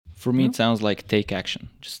For me, it sounds like take action.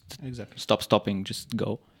 Just Exactly. stop stopping, just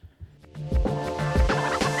go.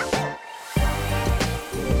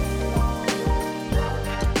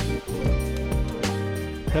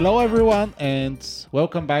 Hello, everyone, and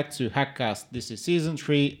welcome back to Hackcast. This is Season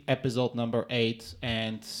 3, Episode number 8,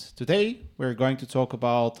 and today we're going to talk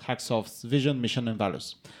about Hacksoft's vision, mission, and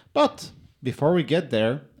values. But before we get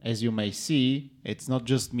there, as you may see, it's not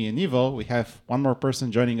just me and Ivo. We have one more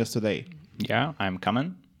person joining us today. Yeah, I'm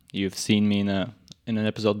Kamen. You've seen me in an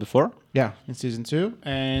episode before. Yeah, in Season 2.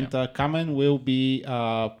 And Kamen will be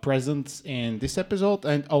present in this episode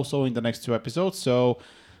and also in the next 2 episodes. So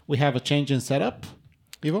we have a change in setup.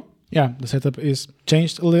 Ivo? Yeah, the setup is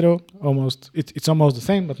changed a little. It's almost the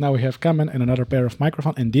same, but now we have Kamen and another pair of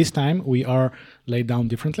microphone, and this time we are laid down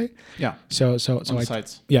differently. Yeah. So on the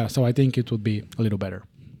sides. Yeah, so I think it would be a little better.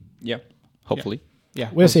 Yeah, hopefully. Yeah.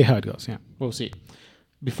 We'll see how it goes. Yeah. We'll see.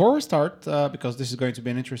 Before we start, because this is going to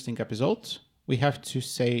be an interesting episode, we have to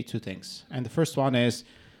say 2 things. And the first one is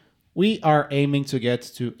we are aiming to get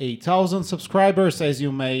to 8,000 subscribers, as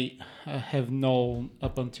you may have known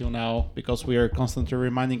up until now, because we are constantly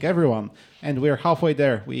reminding everyone. And we are halfway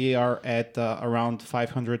there. We are at around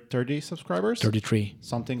 530 subscribers. 33.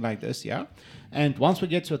 Something like this, yeah. And once we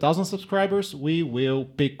get to 1,000 subscribers, we will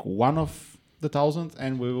pick one of the 1,000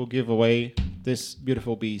 and we will give away this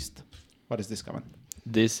beautiful beast. What is this coming?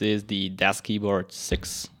 This is the DAS Keyboard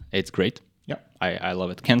 6. It's great. Yeah. I love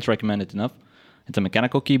it. Can't recommend it enough. It's a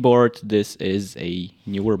mechanical keyboard. This is a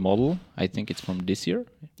newer model. I think it's from this year.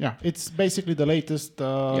 Yeah, it's basically the latest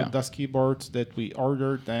DAS keyboard that we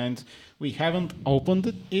ordered, and we haven't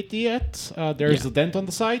opened it yet. There's a dent on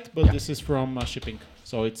the side, but this is from shipping,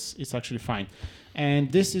 so it's actually fine.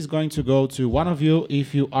 And this is going to go to one of you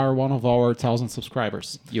if you are one of our 1,000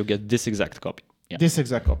 subscribers. You'll get this exact copy. Yeah. This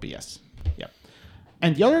exact copy, yes. Yeah.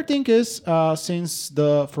 And the other thing is, since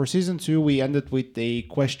for season 2 we ended with a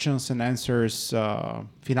questions and answers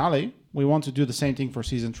finale, we want to do the same thing for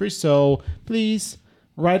season 3. So please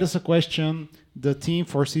write us a question. The theme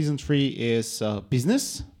for season 3 is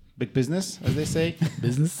business, big business, as they say.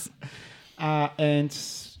 Business. And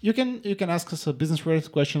you can ask us a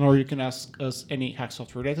business-related question, or you can ask us any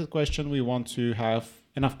Hacksoft-related question. We want to have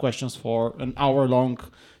enough questions for an hour-long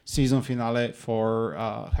season finale for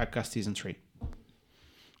Hackcast season 3.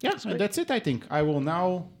 Yeah, and that's it, I think. I will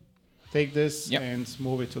now take this and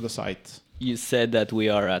move it to the side. You said that we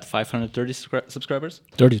are at 530 subscribers?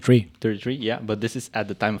 33. 33, yeah. But this is at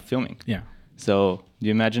the time of filming. Yeah. So do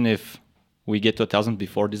you imagine if we get to 1,000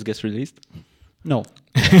 before this gets released? No.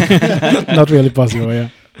 Not really possible, yeah.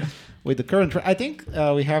 With the current... I think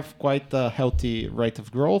we have quite a healthy rate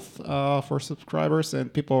of growth for subscribers,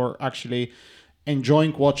 and people are actually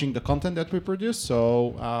enjoying watching the content that we produce.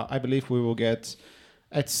 So I believe we will get...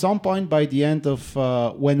 At some point by the end of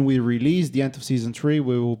when we release the end of season 3,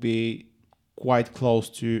 we will be quite close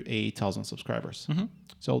to 8,000 subscribers. Mm-hmm.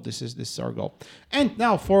 So this is our goal. And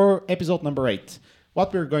now for episode number 8,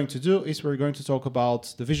 what we're going to do is we're going to talk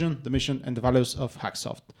about the vision, the mission, and the values of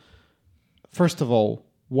Hacksoft. First of all,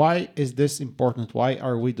 why is this important? Why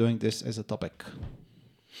are we doing this as a topic?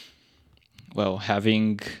 Well,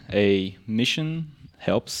 having a mission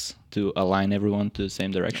helps to align everyone to the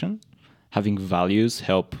same direction. Having values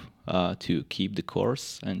help to keep the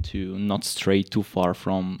course and to not stray too far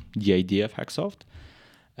from the idea of Hacksoft.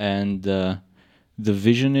 And the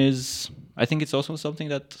vision is, I think it's also something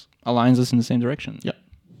that aligns us in the same direction. Yeah.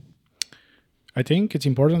 I think it's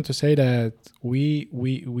important to say that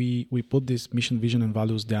we put this mission, vision, and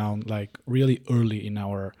values down like really early in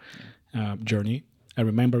our journey. I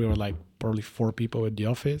remember we were like probably 4 people at the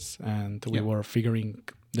office, and we were figuring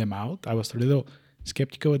them out. I was a little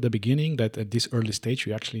skeptical at the beginning that at this early stage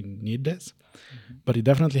we actually need this, but it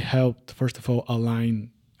definitely helped, first of all,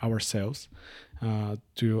 align ourselves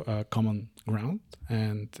to a common ground.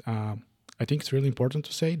 And I think it's really important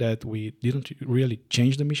to say that we didn't really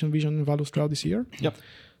change the mission, vision, and values throughout this year. Yep.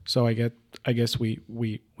 So I guess we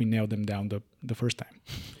nailed them down the first time.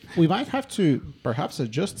 We might have to perhaps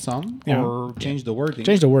adjust some or change the wording.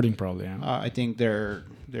 Change the wording probably. Yeah. I think there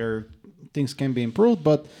things can be improved,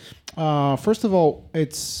 but first of all,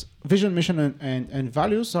 it's vision, mission, and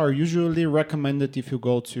values are usually recommended if you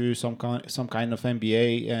go to some kind of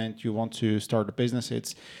MBA and you want to start a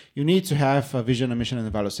business. You need to have a vision, a mission, and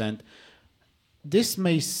values. And this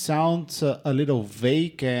may sound a little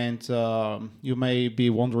vague, and you may be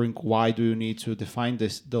wondering why do you need to define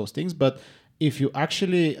those things. But if you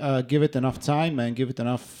actually give it enough time and give it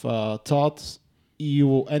enough thought, you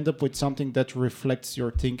will end up with something that reflects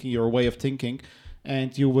your thinking, your way of thinking,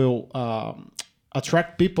 and you will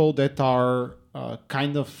attract people that are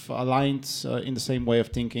kind of aligned in the same way of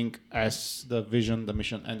thinking as the vision, the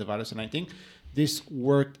mission, and the values. And I think this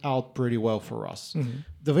worked out pretty well for us.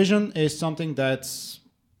 The vision is something that's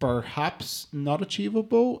perhaps not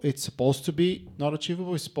achievable. It's supposed to be not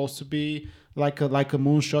achievable. It's supposed to be like a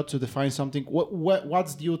moonshot to define something.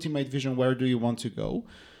 What's the ultimate vision? Where do you want to go?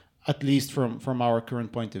 At least from our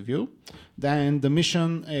current point of view. Then the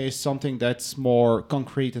mission is something that's more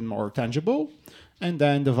concrete and more tangible. And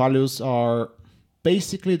then the values are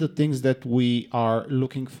basically the things that we are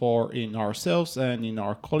looking for in ourselves and in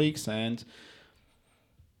our colleagues. And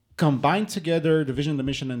combined together, the vision, the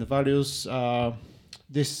mission, and the values,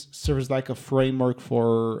 this serves like a framework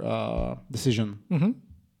for decision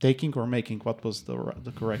taking or making. What was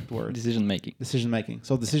the correct word? Decision making. Decision making.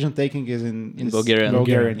 So decision taking is in Bulgarian.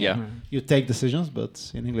 Bulgarian. Yeah. You take decisions,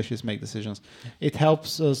 but in English it's make decisions. It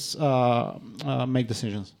helps us make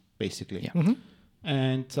decisions, basically. Yeah.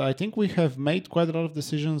 And I think we have made quite a lot of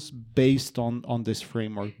decisions based on this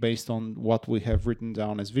framework, based on what we have written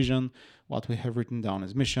down as vision, what we have written down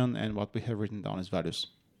as mission, and what we have written down as values.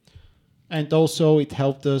 And also it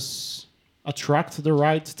helped us attract the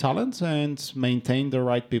right talent and maintain the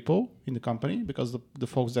right people in the company, because the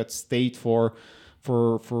folks that stayed for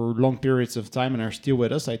long periods of time and are still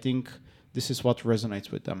with us, I think this is what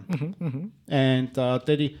resonates with them. And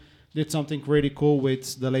Teddy did something really cool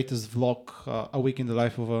with the latest vlog, A Week in the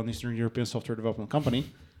Life of an Eastern European Software Development Company.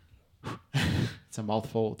 It's a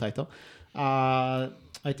mouthful title.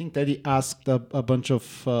 I think Teddy asked a bunch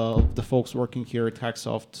of the folks working here at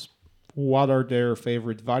Hacksoft what are their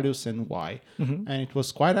favorite values and why. And it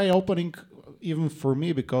was quite eye-opening even for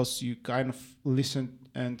me, because you kind of listen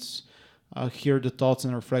and hear the thoughts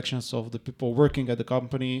and reflections of the people working at the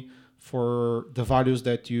company for the values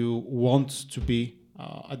that you want to be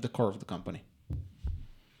at the core of the company.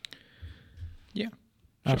 Yeah.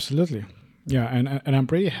 Absolutely. Yeah, and I'm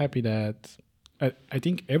pretty happy that I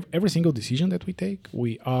think every single decision that we take,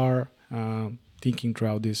 we are thinking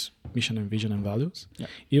throughout this mission and vision and values,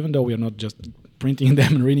 even though we are not just printing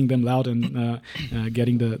them and reading them loud and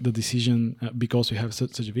getting the decision because we have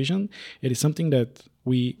such a vision. It is something that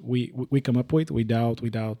we come up with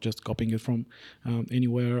without just copying it from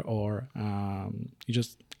anywhere, or it's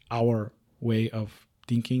just our way of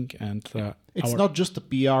thinking. And it's not just a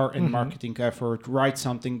PR and marketing effort, write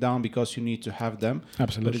something down because you need to have them.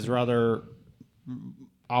 Absolutely. But it's rather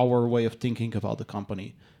our way of thinking about the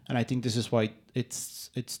company. And I think this is why it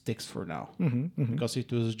sticks for now, because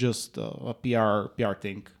it was just a PR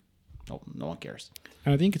thing. No one cares.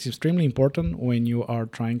 And I think it's extremely important when you are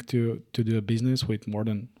trying to do a business with more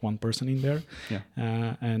than one person in there. Yeah.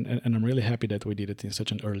 And I'm really happy that we did it in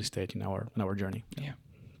such an early stage in our journey. Yeah.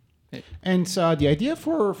 And the idea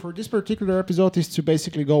for this particular episode is to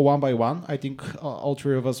basically go one by one. I think all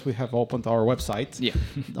three of us, we have opened our website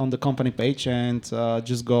on the company page, and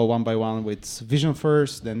just go one by one with vision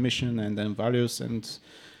first, then mission, and then values, and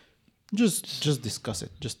just discuss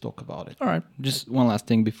it, just talk about it. All right. Just one last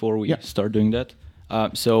thing before we start doing that.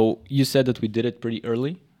 So you said that we did it pretty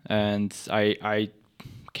early, and I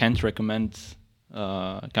can't recommend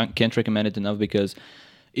it enough, because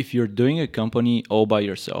if you're doing a company all by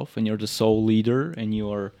yourself and you're the sole leader and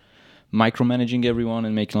you're micromanaging everyone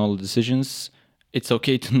and making all the decisions, it's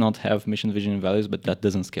okay to not have mission, vision, and values, but that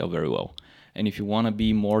doesn't scale very well. And if you want to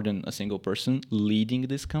be more than a single person leading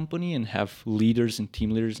this company and have leaders and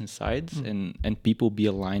team leaders inside and people be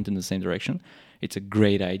aligned in the same direction, it's a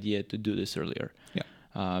great idea to do this earlier.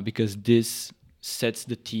 Because this sets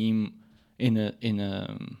the team in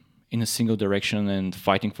a single direction and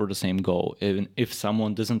fighting for the same goal. Even if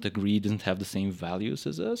someone doesn't agree, doesn't have the same values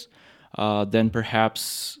as us, then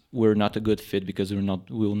perhaps we're not a good fit, because we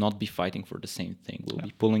will not be fighting for the same thing. We'll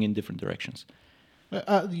be pulling in different directions.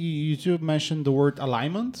 You two mentioned the word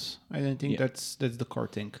alignment. I think that's the core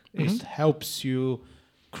thing. It helps you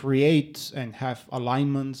create and have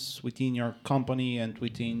alignments within your company and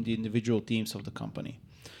within the individual teams of the company.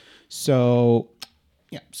 So,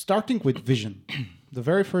 starting with vision. The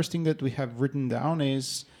very first thing that we have written down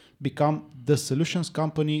is become the solutions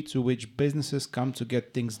company to which businesses come to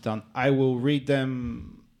get things done. I will read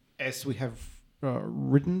them as we have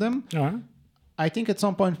written them. I think at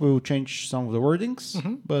some point we will change some of the wordings,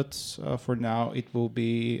 but for now it will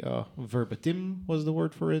be verbatim was the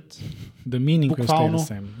word for it. The meaning will stay the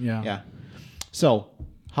same. Yeah. So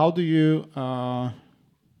how do you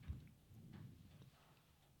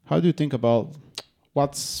think about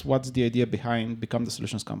what's the idea behind Become the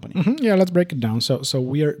Solutions Company? Yeah, let's break it down. So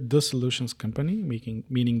we are the solutions company,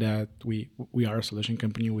 meaning that we are a solution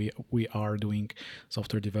company. We are doing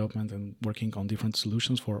software development and working on different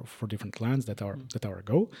solutions for different clients that are our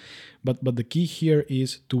goal. But the key here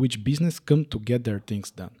is to which business come to get their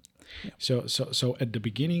things done. Yeah. So at the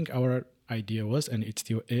beginning, our idea was, and it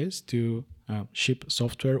still is, to ship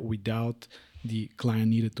software without the client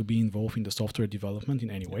needed to be involved in the software development in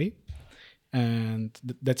any way. And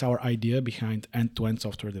that's our idea behind end-to-end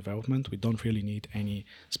software development. We don't really need any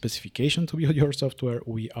specification to build your software.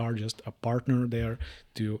 We are just a partner there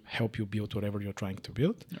to help you build whatever you're trying to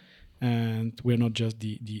build. Yeah. And we're not just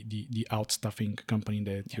the outstuffing company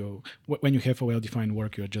that when you have a well-defined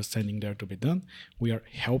work, you're just sending there to be done. We are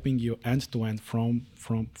helping you end-to-end from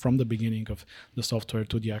the beginning of the software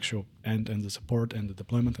to the actual end and the support and the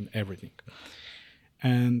deployment and everything.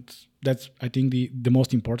 And that's, I think, the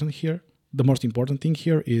most important here. The most important thing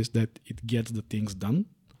here is that it gets the things done.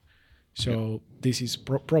 So this is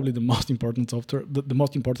probably the most important software. The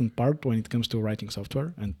most important part when it comes to writing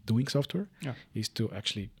software and doing software is to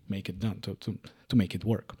actually make it done, to make it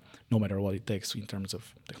work, no matter what it takes in terms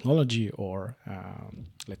of technology or,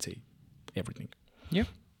 let's say, everything. Yeah.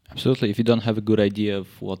 Absolutely. If you don't have a good idea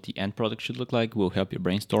of what the end product should look like, we'll help you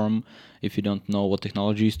brainstorm. If you don't know what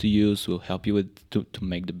technologies to use, we'll help you to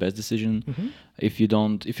make the best decision. Mm-hmm. If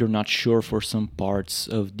you're not sure for some parts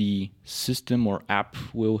of the system or app,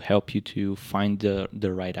 we'll help you to find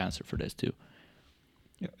the right answer for this too.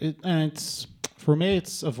 Yeah, and for me,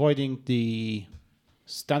 it's avoiding the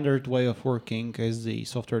standard way of working as the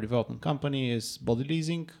software development company is body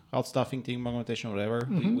leasing, outstaffing, team augmentation, whatever.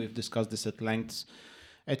 Mm-hmm. We've discussed this at length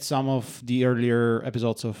at some of the earlier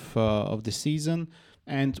episodes of the season.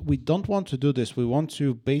 And we don't want to do this. We want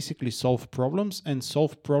to basically solve problems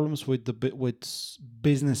with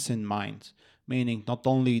business in mind, meaning not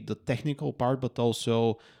only the technical part, but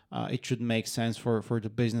also it should make sense for the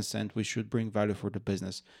business and we should bring value for the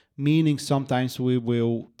business. Meaning sometimes we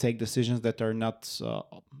will take decisions that are not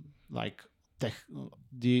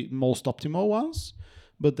the most optimal ones,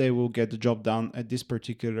 but they will get the job done at this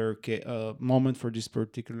particular moment for this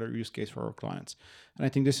particular use case for our clients. And I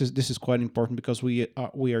think this is quite important because we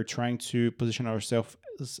are trying to position ourselves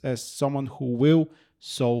as someone who will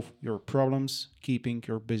solve your problems, keeping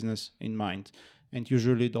your business in mind. And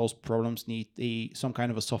usually those problems need some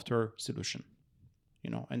kind of a software solution,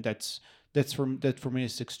 and that for me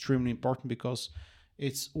is extremely important because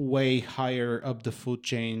it's way higher up the food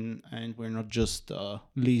chain, and we're not just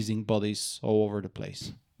leasing bodies all over the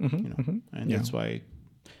place. Mm-hmm, and that's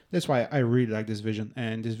why I really like this vision,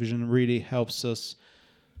 and this vision really helps us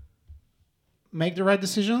make the right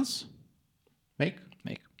decisions,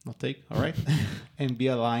 not take, all right, and be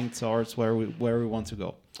aligned towards where we want to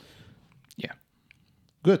go. Yeah,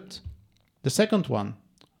 good. The second one,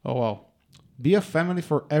 be a family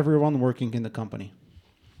for everyone working in the company.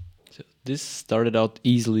 So this started out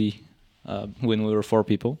easily when we were 4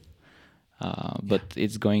 people, but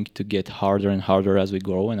it's going to get harder and harder as we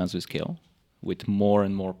grow and as we scale, with more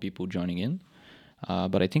and more people joining in.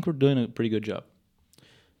 But I think we're doing a pretty good job.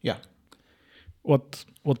 Yeah. What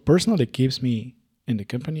personally keeps me in the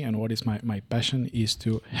company and what is my passion is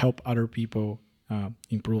to help other people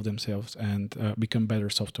improve themselves and become better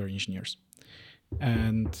software engineers.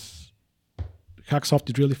 And Hacksoft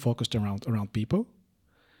is really focused around people.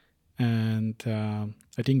 And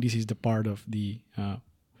I think this is the part of the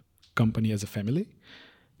company as a family.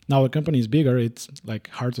 Now the company is bigger. It's like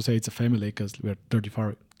hard to say it's a family because we're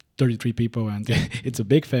 33 people and it's a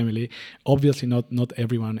big family. Obviously, not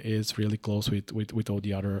everyone is really close with all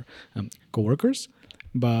the other coworkers,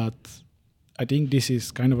 but I think this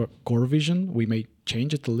is kind of a core vision. We may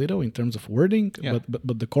change it a little in terms of wording,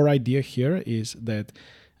 but the core idea here is that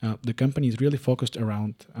the company is really focused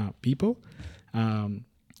around people.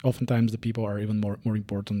 Oftentimes the people are even more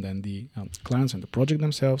important than the clients and the project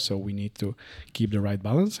themselves, so we need to keep the right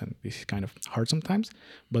balance, and this is kind of hard sometimes.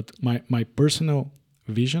 But my personal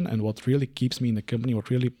vision and what really keeps me in the company, what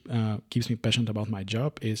really keeps me passionate about my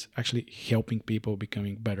job is actually helping people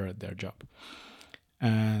becoming better at their job.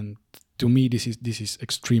 And to me, this is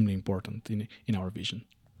extremely important in our vision.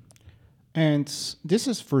 And this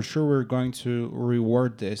is for sure we're going to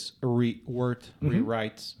rewrite.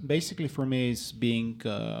 Basically, for me, is being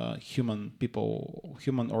human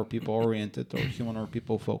or people oriented, or human or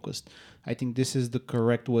people focused. I think this is the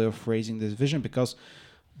correct way of phrasing this vision, because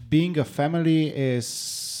being a family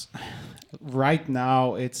is right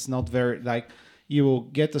now it's not very you will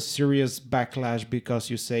get a serious backlash because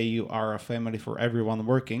you say you are a family for everyone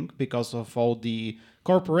working because of all the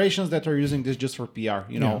corporations that are using this just for PR.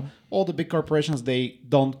 You know, all the big corporations, they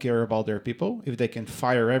don't care about their people. If they can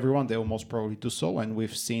fire everyone, they will most probably do so. And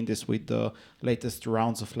we've seen this with the latest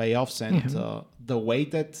rounds of layoffs and the way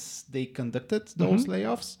that they conducted those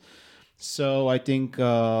layoffs. So I think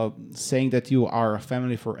saying that you are a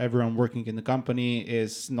family for everyone working in the company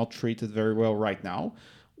is not treated very well right now.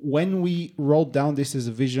 When we wrote down this as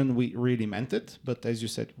a vision, we really meant it. But as you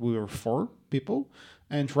said, we were 4 people.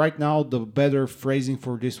 And right now, the better phrasing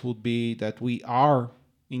for this would be that we are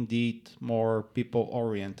indeed more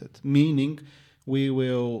people-oriented, meaning we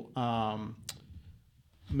will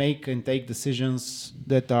make and take decisions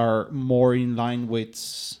that are more in line with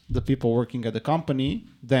the people working at the company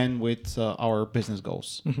than with our business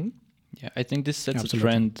goals. Yeah, I think this sets a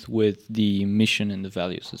trend with the mission and the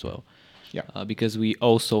values as well. Yeah. Because we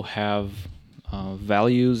also have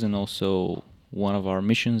values, and also one of our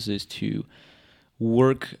missions is to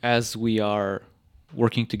work as we are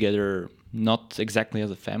working together, not exactly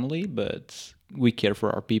as a family, but we care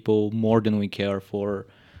for our people more than we care for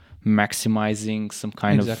maximizing some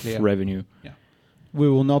kind of revenue. Yeah. We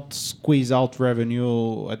will not squeeze out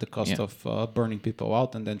revenue at the cost of burning people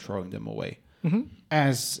out and then throwing them away,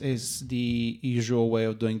 as is the usual way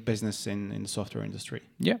of doing business in the software industry.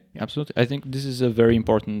 Yeah, absolutely. I think this is a very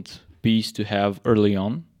important piece to have early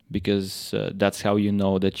on, because that's how you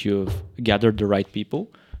know that you've gathered the right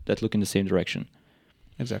people that look in the same direction.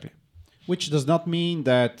 Exactly. Which does not mean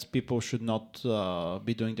that people should not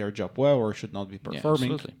be doing their job well or should not be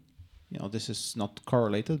performing. Absolutely. You know, this is not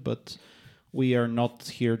correlated, but we are not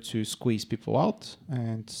here to squeeze people out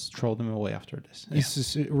and throw them away after this. This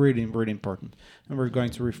is really, really important. And we're going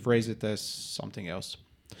to rephrase it as something else.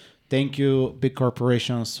 Thank you, big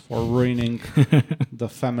corporations, for ruining the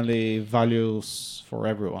family values for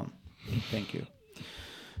everyone. Thank you.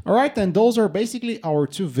 All right, and those are basically our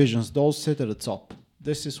 2 visions. Those sit at the top.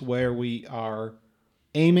 This is where we are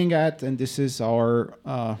aiming at, and this is our,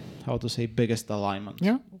 biggest alignment.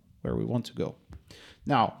 Yeah. Where we want to go.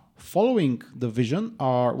 Now, following the vision,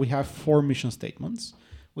 we have 4 mission statements,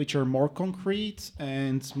 which are more concrete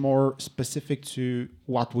and more specific to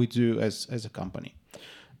what we do as a company.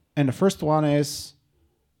 And the first one is,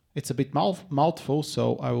 it's a bit mouthful,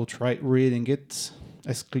 so I will try reading it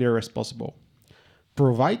as clear as possible.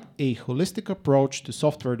 Provide a holistic approach to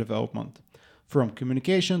software development, from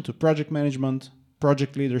communication to project management,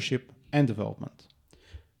 project leadership, and development.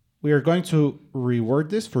 We are going to reword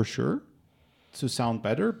this for sure to sound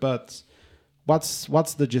better, but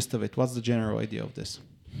what's the gist of it? What's the general idea of this?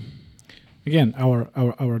 Again,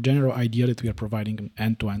 our general idea that we are providing an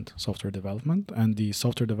end-to-end software development, and the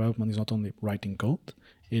software development is not only writing code,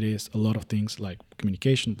 it is a lot of things like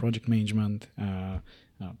communication, project management,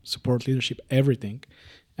 support, leadership, everything.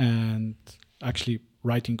 And actually,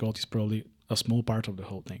 writing code is probably a small part of the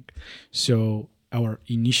whole thing. So our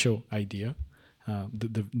initial idea,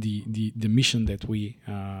 the mission that we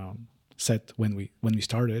set when we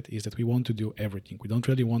started, is that we want to do everything. We don't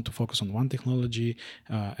really want to focus on one technology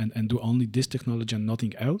and do only this technology and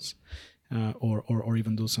nothing else, or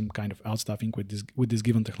even do some kind of outstaffing with this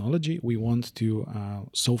given technology. We want to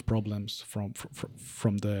solve problems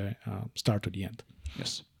from the start to the end.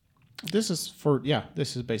 Yes. This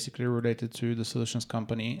is basically related to the solutions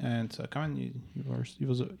company. And Kamen,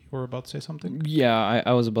 you were about to say something? Yeah,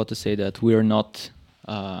 I was about to say that we are not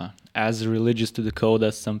as religious to the code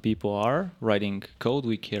as some people are. Writing code,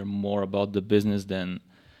 we care more about the business than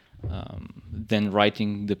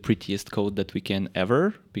writing the prettiest code that we can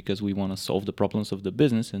ever, because we want to solve the problems of the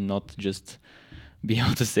business and not just be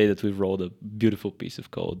able to say that we wrote a beautiful piece of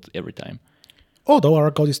code every time. Although our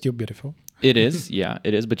code is still beautiful. It is, yeah,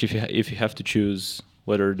 it is. But if you have to choose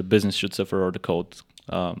whether the business should suffer or the code,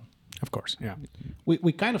 of course, yeah.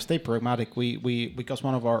 We kind of stay pragmatic. We because we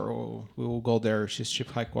will go there. Ship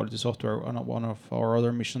high quality software, one of our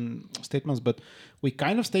other mission statements. But we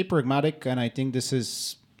kind of stay pragmatic, and I think this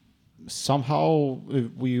is somehow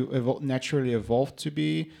we naturally evolved to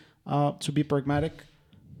be pragmatic.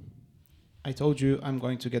 I told you I'm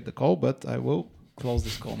going to get the call, but I will close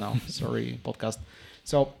this call now. Sorry, podcast.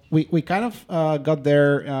 So we kind of got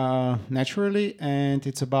there naturally, and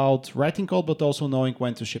it's about writing code, but also knowing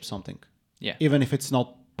when to ship something. Yeah. Even if it's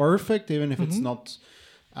not perfect, even if it's not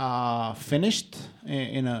finished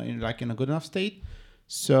in a good enough state.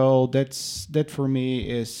 So that for me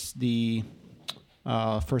is the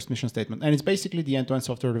first mission statement, and it's basically the end-to-end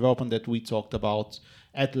software development that we talked about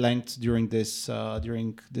at length during this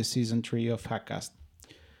season 3 of Hackcast.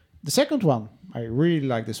 The second one, I really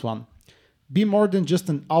like this one. Be more than just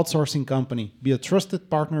an outsourcing company. Be a trusted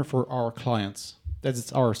partner for our clients.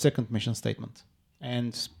 That's our second mission statement.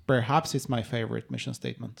 and perhaps it's my favorite mission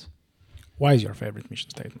statement. Why is your favorite mission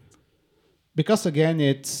statement? Because again,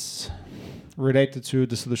 it's related to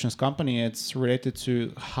the solutions company. It's related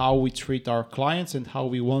to how we treat our clients and how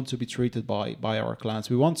we want to be treated by our clients.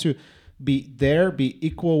 We want to be there, be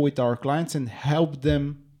equal with our clients, and help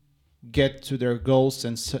them get to their goals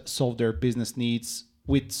and solve their business needs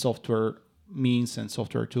with software means and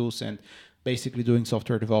software tools and basically doing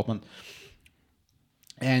software development.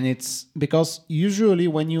 And it's because usually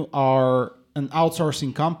when you are an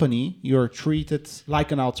outsourcing company, you're treated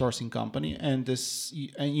like an outsourcing company, and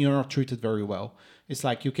you're not treated very well. It's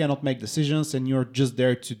like you cannot make decisions, and you're just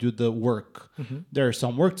there to do the work. Mm-hmm. There's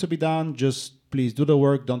some work to be done. Just please do the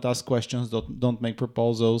work. Don't ask questions. Don't make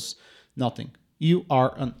proposals. Nothing. You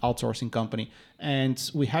are an outsourcing company,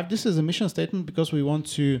 and we have this as a mission statement because we want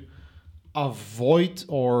to avoid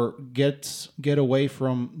or get away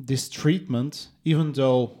from this treatment, even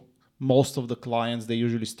though most of the clients, they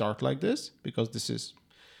usually start like this because this is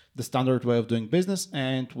the standard way of doing business,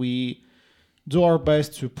 and we do our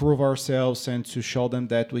best to prove ourselves and to show them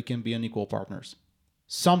that we can be unequal partners.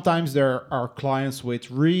 Sometimes there are clients with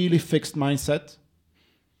really fixed mindset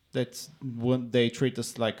that when they treat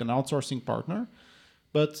us like an outsourcing partner,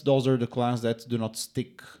 but those are the clients that do not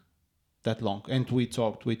stick that long. And we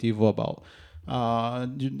talked with Ivo about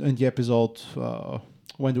in the episode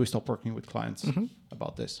when do we stop working with clients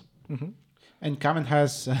about this. Mm-hmm. And Kamen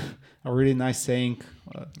has a really nice saying.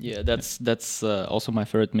 Yeah, that's also my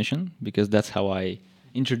favorite mission, because that's how I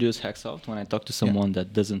introduce Hacksoft. When I talk to someone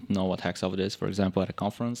that doesn't know what Hacksoft is, for example, at a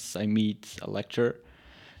conference, I meet a lecturer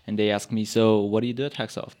and they ask me, so what do you do at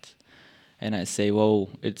Hacksoft? And I say, well,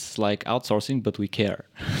 it's like outsourcing, but we care.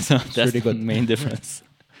 So that's really the main difference.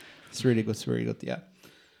 It's really good. It's very good. Yeah.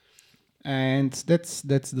 And that's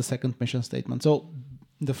the second mission statement. So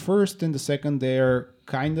the first and the second, they're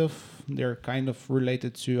kind of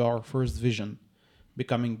related to our first vision,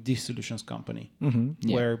 becoming the solutions company,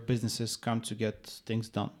 where businesses come to get things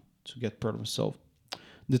done, to get problems solved.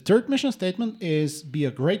 The third mission statement is be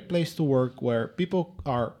a great place to work where people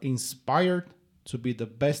are inspired to be the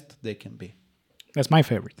best they can be. That's my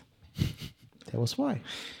favorite. Tell us why.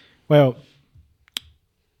 Well,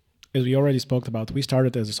 as we already spoke about, we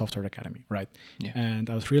started as a software academy, right? Yeah. And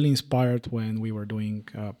I was really inspired when we were doing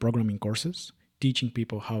programming courses, teaching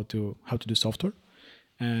people how to do software.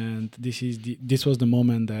 And this was the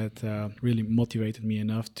moment that really motivated me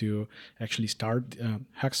enough to actually start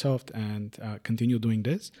Hacksoft and continue doing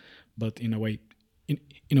this, but in a way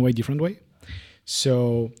different way.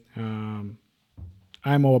 So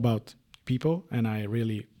I'm all about people, and I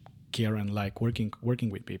really care and like working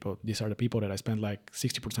with people. These are the people that I spend like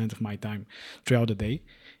 60% of my time throughout the day,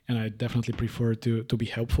 and I definitely prefer to be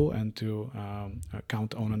helpful and to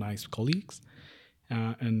count on nice colleagues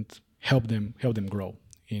and help them grow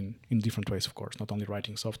in different ways, of course, not only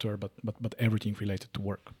writing software but everything related to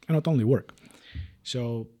work, and not only work.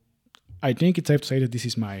 So I think it's safe to say that this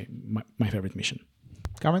is my favorite mission.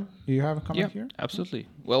 Kamen, do you have a comment here? Absolutely.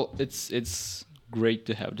 Well, it's great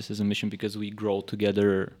to have this as a mission because we grow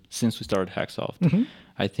together since we started Hacksoft. Mm-hmm.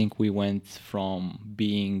 I think we went from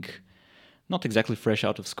being not exactly fresh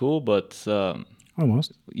out of school, but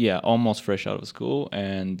almost fresh out of school,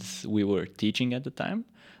 and we were teaching at the time.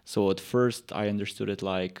 So at first I understood it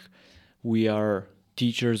like we are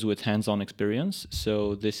teachers with hands-on experience.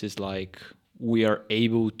 So this is like we are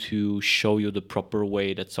able to show you the proper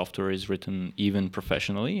way that software is written, even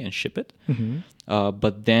professionally, and ship it. Mm-hmm.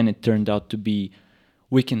 But then it turned out to be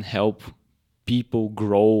we can help people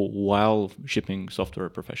grow while shipping software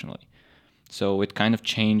professionally. So it kind of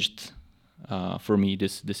changed for me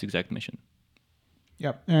this exact mission.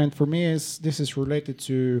 Yeah, and for me this is related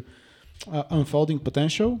to unfolding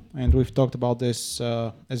potential, and we've talked about this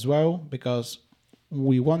as well, because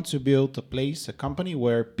we want to build a company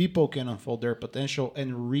where people can unfold their potential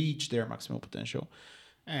and reach their maximum potential,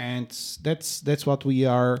 and that's what we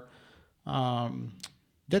are.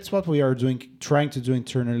 That's what we are trying to do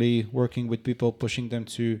internally, working with people, pushing them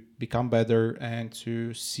to become better and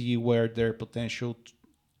to see where their potential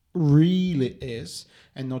really is,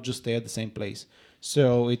 and not just stay at the same place.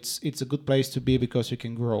 So it's a good place to be because you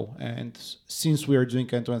can grow. And since we are doing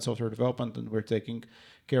end-to-end software development and we're taking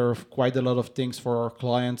care of quite a lot of things for our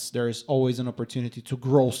clients, there is always an opportunity to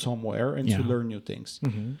grow somewhere and to learn new things.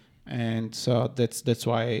 Mm-hmm. And so that's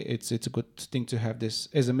why it's a good thing to have this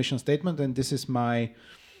as a mission statement. And this is my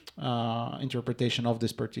interpretation of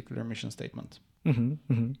this particular mission statement.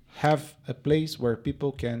 Mm-hmm. Mm-hmm. Have a place where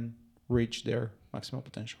people can reach their maximum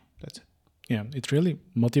potential. That's it. Yeah, it's really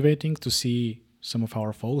motivating to see some of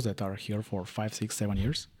our folks that are here for 5, 6, 7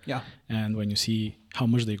 years. Yeah. And when you see how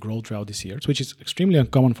much they grow throughout these years, which is extremely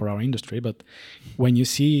uncommon for our industry, but when you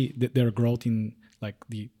see their growth in like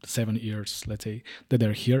the 7 years, let's say, that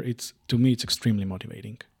they're here, to me, it's extremely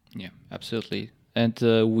motivating. Yeah, absolutely. And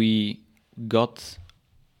we got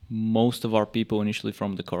most of our people initially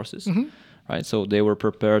from the courses, right? So they were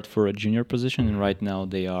prepared for a junior position, and right now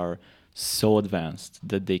they are so advanced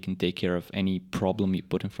that they can take care of any problem you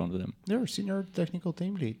put in front of them. They're senior technical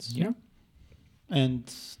team leads. Yeah. And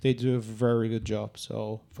they do a very good job.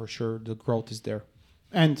 So for sure the growth is there.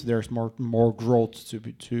 And there's more growth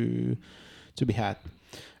to be had.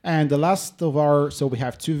 And the last of so we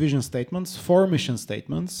have 2 vision statements, 4 mission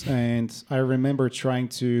statements, and I remember trying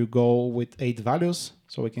to go with 8 values,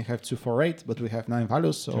 so we can have 2, 4, 8, but we have 9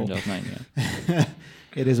 values, so Turned out 9, yeah.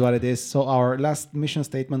 it is what it is. So our last mission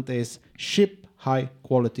statement is ship high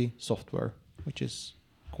quality software, which is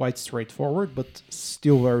quite straightforward, but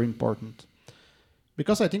still very important.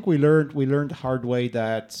 Because I think we learned the hard way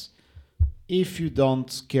that if you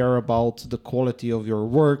don't care about the quality of your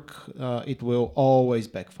work, it will always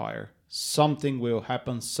backfire. Something will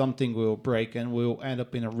happen, something will break, and we'll end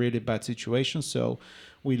up in a really bad situation. So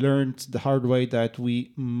we learned the hard way that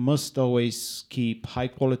we must always keep high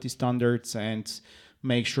quality standards and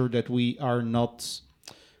make sure that we are not...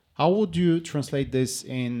 How would you translate this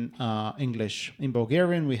in English? In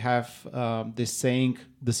Bulgarian, we have this saying,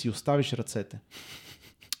 да си оставиш ръцете.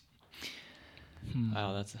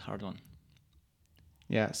 Wow, that's a hard one.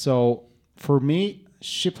 Yeah, so for me,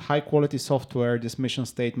 ship high quality software, this mission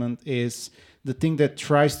statement is the thing that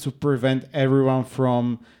tries to prevent everyone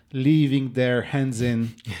from leaving their hands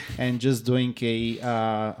in and just doing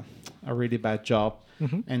a really bad job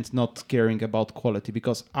and not caring about quality.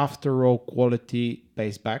 Because after all, quality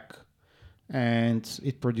pays back and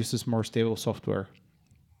it produces more stable software.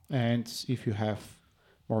 And if you have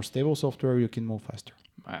more stable software, you can move faster.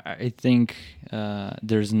 I think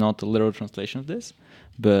there's not a literal translation of this,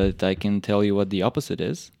 but I can tell you what the opposite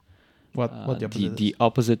is. What the opposite is? The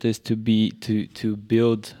opposite is to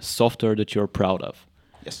build software that you're proud of.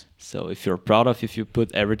 Yes. So if you're proud of, if you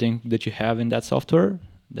put everything that you have in that software,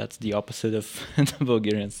 that's the opposite of the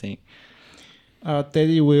Bulgarian saying.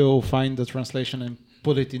 Teddy will find the translation and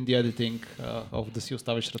put it in the editing of the си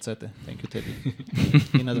оставиш ръцете. Thank you, Teddy,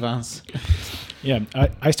 in advance. Yeah,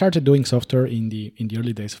 I started doing software in the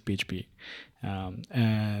early days of PHP,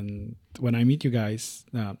 and when I meet you guys,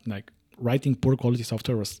 like writing poor quality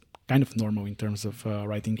software was kind of normal in terms of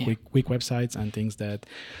writing quick websites and things that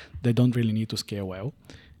they don't really need to scale well.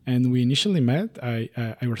 And we initially met.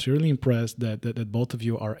 I was really impressed that both of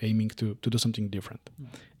you are aiming to do something different,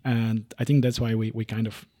 and I think that's why we kind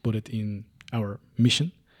of put it in our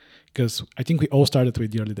mission. Because I think we all started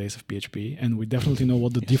with the early days of PHP, and we definitely know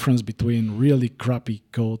what the difference between really crappy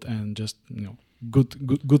code and just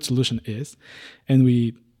good solution is. And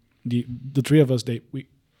the 3 of us,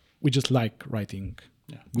 we just like writing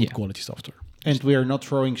good quality software. And we are not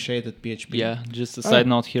throwing shade at PHP. Yeah, just a side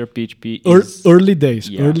note here, PHP is... Early days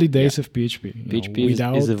of PHP. PHP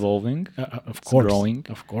is evolving, of course, growing.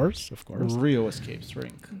 Of course. Rio escape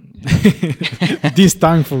string. This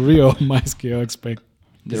time for Rio, MySQL expect.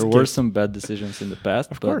 There were some bad decisions in the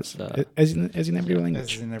past. Of course, as in every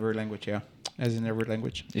language. As in every language, yeah. As in every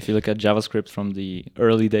language. If you look at JavaScript from the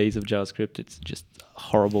early days of JavaScript, it's just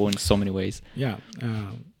horrible in so many ways. Yeah.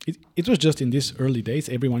 It was just in these early days,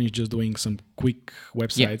 everyone is just doing some quick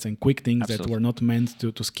websites and quick things that were not meant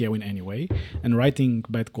to scale in any way. And writing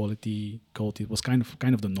bad quality code, it was kind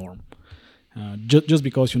of the norm. Just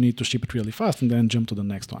because you need to ship it really fast and then jump to the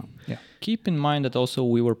next one. Yeah. Keep in mind that also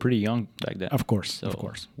we were pretty young back then. Of course, so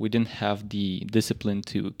we didn't have the discipline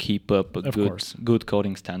to keep up good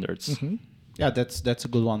coding standards. Mm-hmm. Yeah, that's a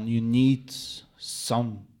good one. You need some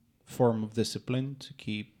form of discipline to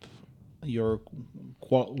keep your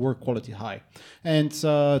work quality high. And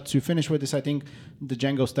to finish with this, I think the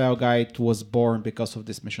Django style guide was born because of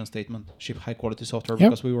this mission statement, ship high quality software,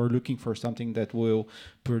 because we were looking for something that will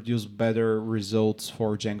produce better results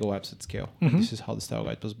for Django apps at scale. Mm-hmm. And this is how the style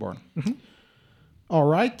guide was born. Mm-hmm. All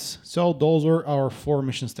right, so those are our 4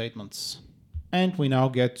 mission statements. And we now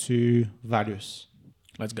get to values.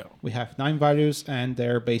 Let's go. We have 9 values, and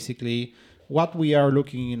they're basically what we are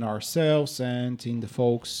looking in ourselves and in the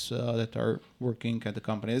folks that are working at the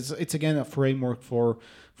company. It's again a framework for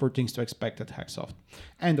things to expect at Hacksoft.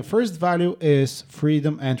 And the first value is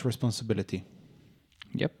freedom and responsibility.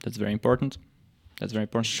 Yep, that's very important.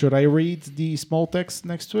 Should I read the small text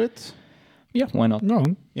next to it? Yeah, why not? No.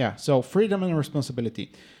 Yeah, so freedom and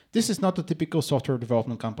responsibility. This is not a typical software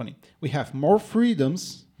development company. We have more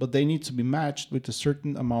freedoms, but they need to be matched with a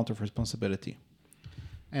certain amount of responsibility.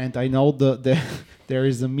 And I know there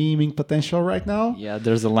is a memeing potential right now. Yeah,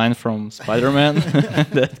 there's a line from Spider-Man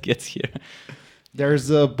that gets here. There's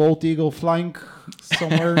a bald eagle flying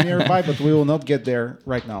somewhere nearby, but we will not get there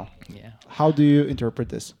right now. Yeah. How do you interpret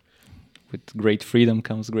this? With great freedom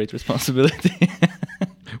comes great responsibility.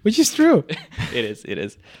 Which is true. It is. It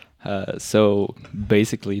is. So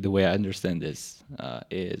basically, the way I understand this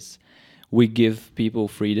is we give people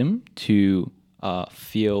freedom to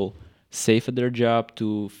feel safe at their job,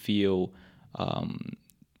 to feel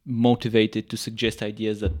motivated to suggest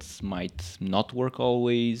ideas that might not work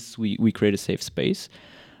always. We create a safe space,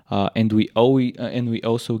 and we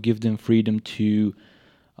also give them freedom to.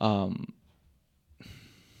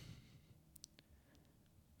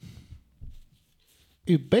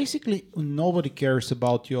 Basically, nobody cares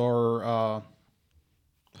about your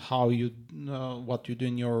how you what you do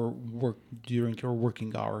in your work during your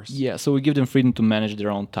working hours. Yeah, so we give them freedom to manage their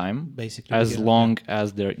own time, Basically, as yeah. long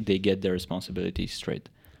as they get their responsibilities straight.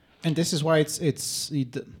 And this is why it's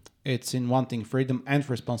in wanting freedom and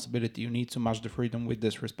responsibility. You need to match the freedom with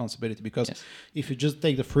this responsibility, because Yes. if you just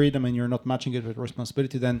take the freedom and you're not matching it with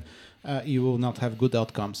responsibility, then you will not have good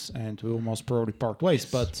outcomes, and we will most probably part ways.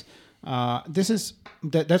 But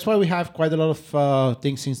that's why we have quite a lot of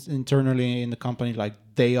things internally in the company, like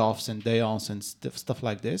day offs and day ons and stuff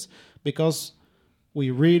like this, because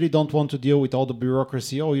we really don't want to deal with all the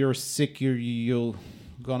bureaucracy. Oh, you're sick. You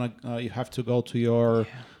have to go to your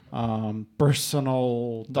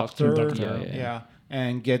personal doctor. Yeah.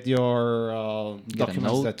 And get your Get a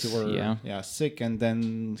documents that note, you were sick, and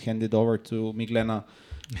then hand it over to Miglena,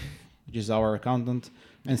 which is our accountant,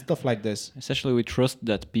 and stuff like this. Essentially, we trust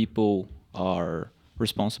that people are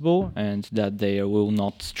responsible and that they will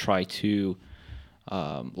not try to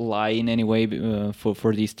lie in any way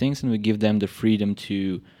for these things, and we give them the freedom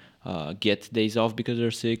to get days off because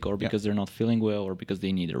they're sick, or because they're not feeling well, or because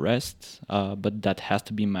they need a rest. But that has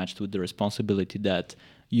to be matched with the responsibility that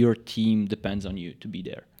your team depends on you to be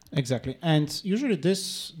there. Exactly. And usually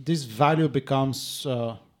this value becomes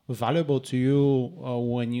valuable to you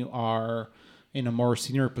when you are in a more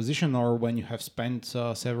senior position, or when you have spent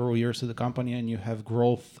several years at the company and you have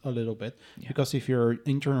growth a little bit. Yeah. Because if you're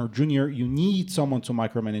intern or junior, you need someone to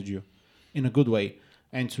micromanage you in a good way,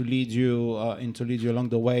 and to lead you along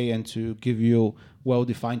the way, and to give you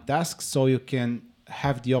well-defined tasks, so you can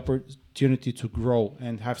have the opportunity to grow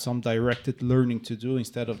and have some directed learning to do,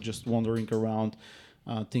 instead of just wandering around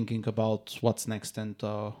thinking about what's next and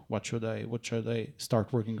what should I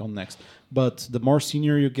start working on next. But the more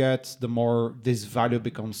senior you get, the more this value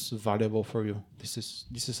becomes valuable for you. This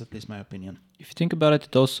is at least my opinion. If you think about it,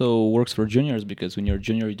 it also works for juniors, because when you're a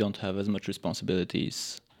junior, you don't have as much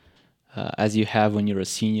responsibilities as you have when you're a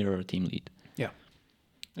senior or a team lead. Yeah,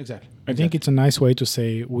 exactly. I think it's a nice way to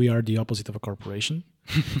say we are the opposite of a corporation.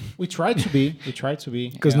 We try to be.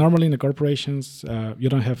 Because normally in the corporations, you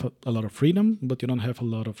don't have a lot of freedom, but you don't have a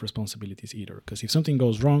lot of responsibilities either. Because if something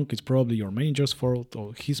goes wrong, it's probably your manager's fault,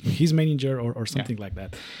 or his manager, or something like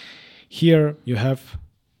that. Here, you have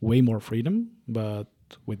way more freedom, but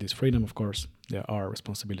with this freedom, of course, there are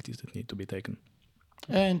responsibilities that need to be taken.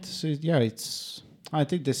 And so, I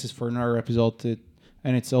think this is for another episode,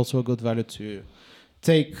 and it's also a good value to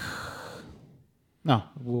take. No,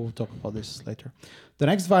 we'll talk about this later. The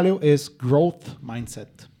next value is growth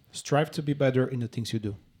mindset. Strive to be better in the things you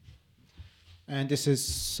do. And this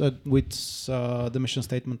is with the mission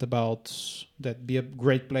statement about that be a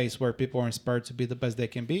great place where people are inspired to be the best they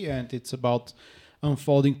can be. And it's about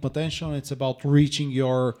unfolding potential. It's about reaching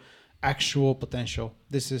your actual potential.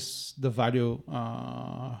 This is the value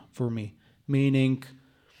for me. Meaning,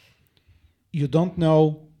 you don't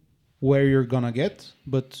know where you're gonna get,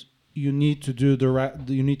 but you need to do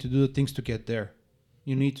the things to get there.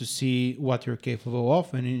 You need to see what you're capable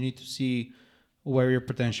of, and you need to see where your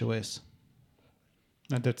potential is.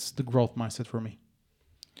 And that's the growth mindset for me.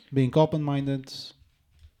 Being open-minded,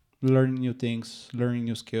 learning new things, learning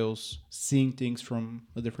new skills, seeing things from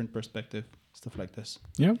a different perspective, stuff like this.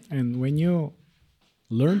 Yeah, and when you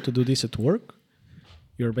learn to do this at work,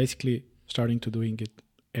 you're basically starting to doing it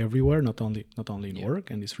everywhere, not only in work,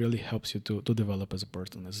 and this really helps you to develop as a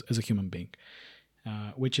person, as a human being,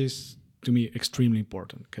 which is, to me, extremely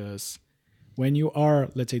important. Because when you are,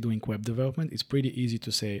 let's say, doing web development, it's pretty easy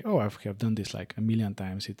to say, oh, I have done this like a million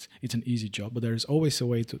times, it's an easy job, but there is always a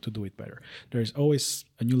way to do it better. There is always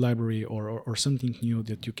a new library or something new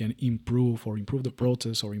that you can improve, or improve the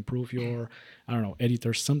process, or improve your,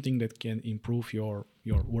 editor, something that can improve your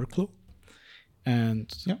workflow.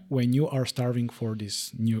 And Yeah. when you are starving for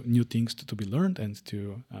these new things to be learned and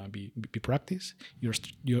to be practiced,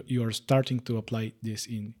 you're starting to apply this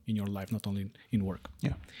in your life, not only in work.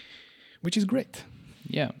 Yeah. Which is great.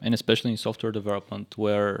 Yeah, and especially in software development,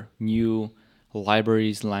 where new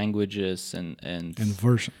libraries, languages, and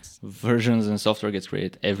Versions. and software gets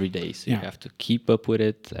created every day. So Yeah. you have to keep up with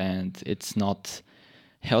it, and it's not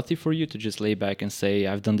healthy for you to just lay back and say,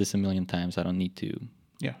 "I've done this a million times. I don't need to."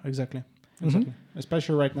 Yeah, exactly. Exactly.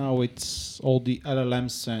 Especially right now with all the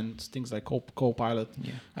LLMs and things like Copilot.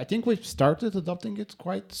 Yeah. I think we've started adopting it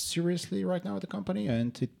quite seriously right now at the company,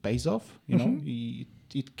 and it pays off. You know,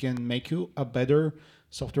 it can make you a better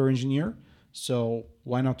software engineer. So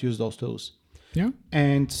why not use those tools? Yeah.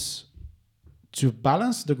 And to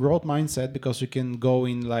balance the growth mindset, because you can go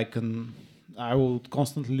in like I will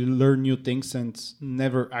constantly learn new things and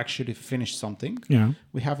never actually finish something. Yeah.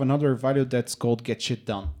 We have another value that's called get shit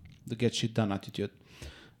done, the get shit done attitude.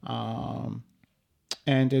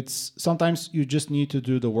 And it's sometimes you just need to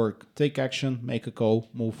do the work, take action, make a call,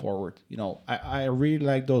 move forward. You know, I really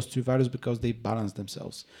like those two values because they balance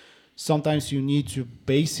themselves. Sometimes you need to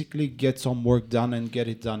basically get some work done and get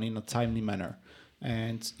it done in a timely manner.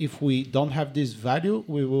 And if we don't have this value,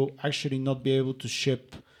 we will actually not be able to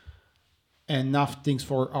ship enough things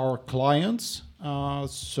for our clients,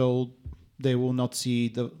 so they will not see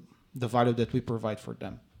the value that we provide for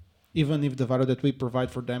them. Even if the value that we provide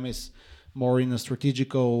for them is more in a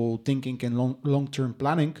strategical thinking and long-term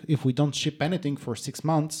planning, if we don't ship anything for 6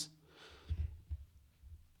 months,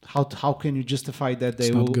 how can you justify that they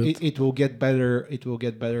It's will not good. it will get better, it will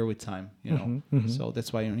get better with time, you know? So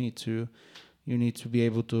that's why you need to be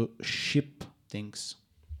able to ship things.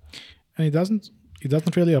 And it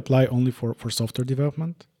doesn't really apply only for software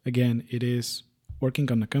development. Again, it is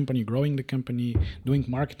working on the company, growing the company, doing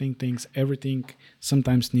marketing things. Everything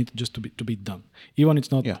sometimes needs just to be done. Even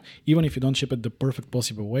if you don't ship it the perfect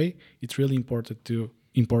possible way, it's really important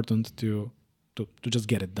to just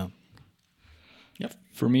get it done. Yep.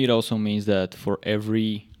 For me, it also means that for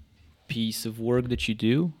every piece of work that you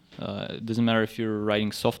do, it doesn't matter if you're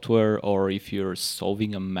writing software or if you're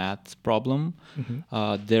solving a math problem,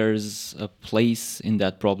 there's a place in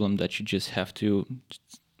that problem that you just have to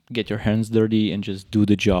get your hands dirty and just do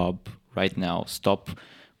the job right now. Stop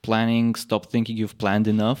planning, stop thinking you've planned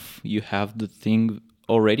enough. You have the thing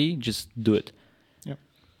already, just do it. Yeah.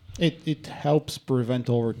 It helps prevent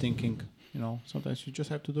overthinking. You know, sometimes you just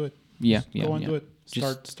have to do it. Yeah, Just go and do it.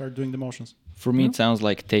 Just- Start doing the motions. For me, it sounds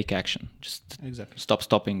like take action. Just Exactly. stop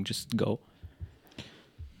stopping, just go.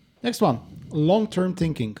 Next one, long-term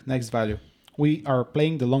thinking. Next value. We are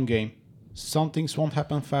playing the long game. Some things won't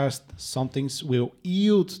happen fast. Some things will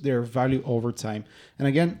yield their value over time. And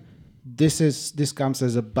again, this comes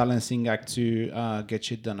as a balancing act to get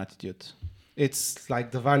shit done attitude. It's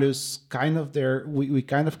like the values kind of there. We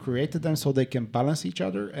kind of created them so they can balance each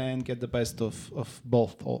other and get the best of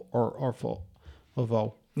both or of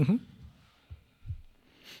all.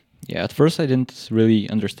 Yeah, at first I didn't really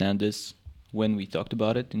understand this when we talked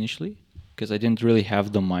about it initially, because I didn't really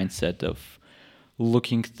have the mindset of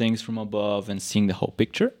looking things from above and seeing the whole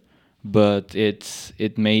picture. But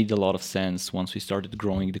it made a lot of sense once we started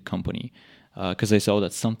growing the company, because I saw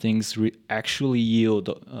that some things actually yield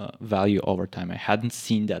value over time. I hadn't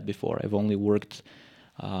seen that before. I've only worked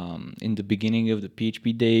in the beginning of the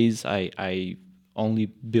PHP days. I only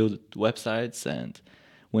built websites, and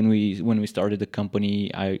when we started the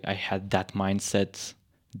company, I had that mindset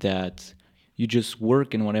that you just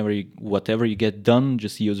work, and whatever you get done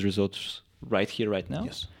just yields results right here, right now.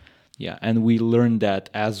 Yes. Yeah, and we learned that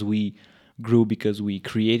as we grew, because we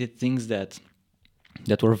created things that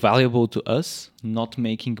were valuable to us, not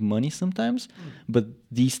making money sometimes, but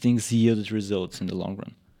these things yielded results in the long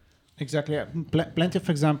run. Exactly. Yeah. Plenty of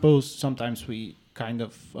examples. Sometimes we kind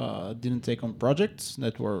of didn't take on projects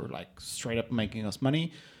that were like straight up making us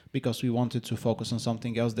money because we wanted to focus on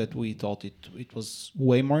something else that we thought it was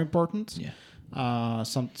way more important. Yeah.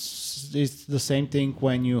 It's the same thing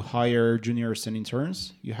when you hire juniors and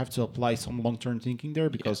interns. You have to apply some long-term thinking there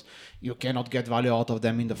because you cannot get value out of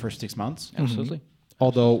them in the first 6 months. Absolutely.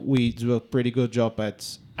 Although we do a pretty good job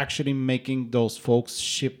at actually making those folks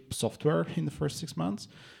ship software in the first 6 months,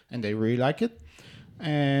 and they really like it.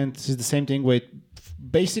 And it's the same thing with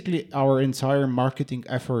basically our entire marketing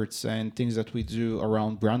efforts and things that we do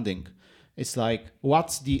around branding. It's like,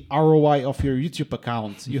 what's the ROI of your YouTube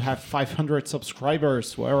account? You have 500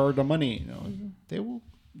 subscribers. Where are the money? You know,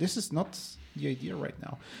 this is not the idea right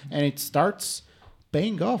now, and it starts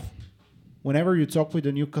paying off. whenever you talk with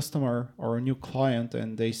a new customer or a new client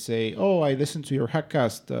and they say, "Oh, I listened to your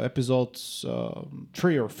Hackcast episodes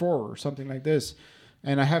 3 or 4 or something like this,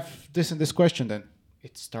 and I have this and this question," then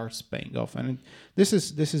it starts paying off. And this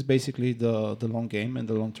is basically the long game and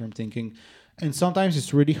the long-term thinking. And sometimes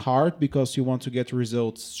it's really hard because you want to get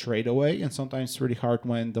results straight away, and sometimes it's really hard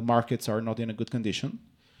when the markets are not in a good condition.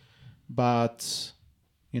 But,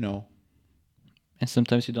 you know, And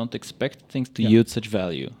sometimes you don't expect things to yield such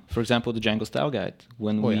value. For example, the Django Style Guide.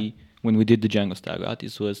 When we did the Django Style Guide,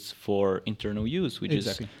 this was for internal use. We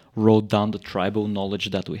just wrote down the tribal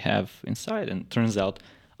knowledge that we have inside, and it turns out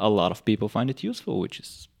a lot of people find it useful, which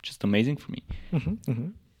is just amazing for me.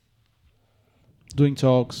 Doing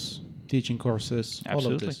talks, teaching courses,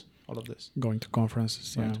 Absolutely. all of this. Going to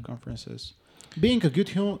conferences. Going to conferences. Being a good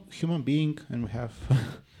human being, and we have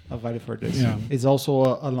a value for this. Yeah. It's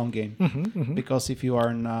also a long game because if you are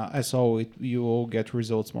an SO, you will get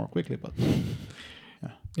results more quickly. But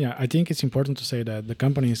yeah, I think it's important to say that the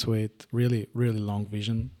companies with really, really long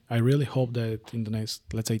vision, I really hope that in the next,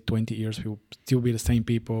 let's say, 20 years, we will still be the same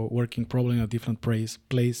people working probably in a different place,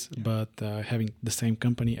 but having the same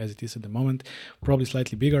company as it is at the moment, probably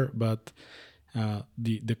slightly bigger, but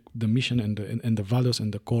the mission and the values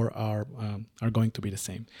and the core are going to be the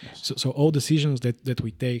same. Yes. So all decisions that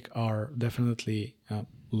we take are definitely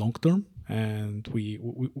long term, and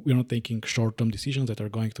we're not taking short term decisions that are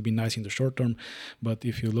going to be nice in the short term, but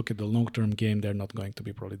if you look at the long term game, they're not going to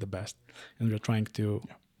be probably the best. And we're trying to,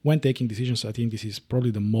 when taking decisions, I think this is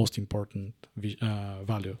probably the most important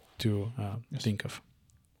value to think of.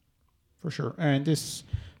 For sure, and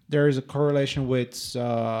there is a correlation with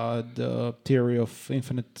the theory of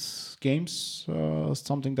infinite games,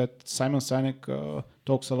 something that Simon Sinek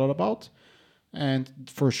talks a lot about. And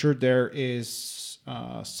for sure, there is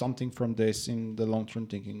something from this in the long-term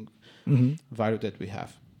thinking value that we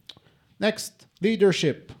have. Next,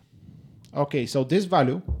 leadership. Okay, so this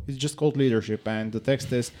value is just called leadership, and the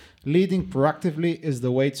text is, leading proactively is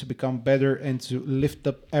the way to become better and to lift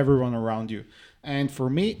up everyone around you. And for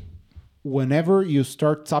me, whenever you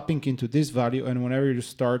start tapping into this value and whenever you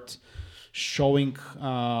start showing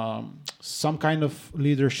some kind of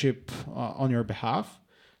leadership on your behalf,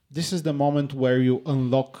 this is the moment where you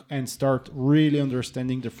unlock and start really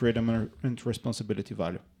understanding the freedom and responsibility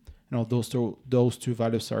value. You know, those two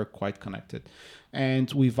values are quite connected.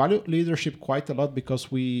 And we value leadership quite a lot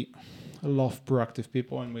because we love proactive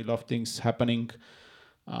people and we love things happening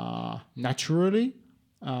naturally.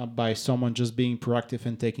 By someone just being proactive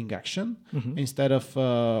and taking action instead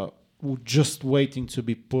of just waiting to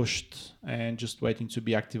be pushed and just waiting to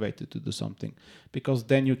be activated to do something. Because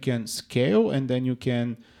then you can scale and then you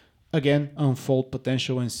can, again, unfold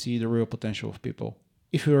potential and see the real potential of people.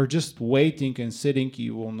 If you are just waiting and sitting,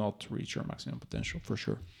 you will not reach your maximum potential, for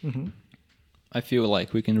sure. I feel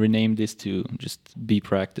like we can rename this to just be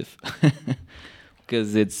proactive.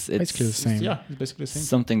 Because it's basically the same. It's basically the same.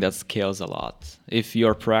 Something that scales a lot. If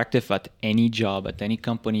you're proactive at any job, at any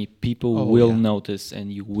company, people will notice and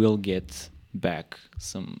you will get back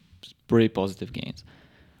some pretty positive gains.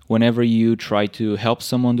 Whenever you try to help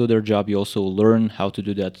someone do their job, you also learn how to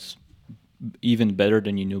do that even better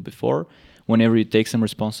than you knew before. Whenever you take some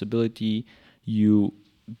responsibility, you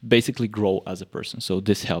basically grow as a person. So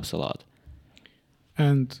this helps a lot.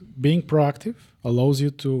 And being proactive allows you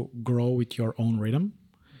to grow with your own rhythm.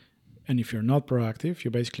 And if you're not proactive, you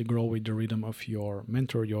basically grow with the rhythm of your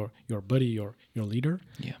mentor, your buddy, your leader.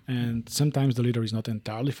 Yeah. And sometimes the leader is not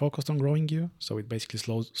entirely focused on growing you, so it basically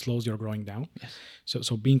slows your growing down. Yes.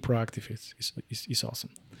 So being proactive is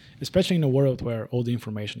awesome, especially in a world where all the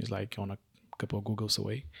information is like on a couple of Googles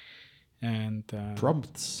away. And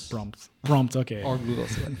prompts. Okay. Or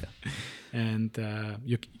Googles. Yeah. And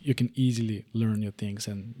you can easily learn new things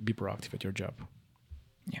and be proactive at your job.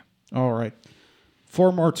 Yeah. All right.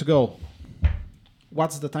 4 more to go.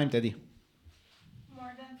 What's the time, Teddy?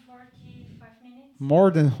 More than 45 minutes.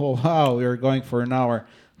 More than, oh, wow, we're going for an hour.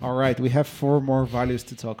 All right, we have 4 more values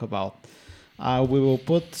to talk about. We will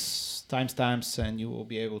put timestamps and you will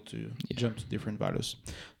be able to jump to different values.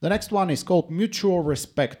 The next one is called mutual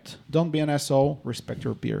respect. Don't be an SO, respect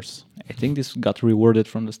your peers. I think this got reworded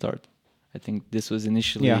from the start. I think this was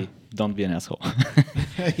initially don't be an asshole.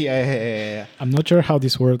 Yeah. I'm not sure how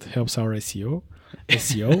this word helps our SEO,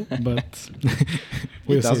 but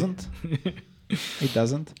It doesn't. It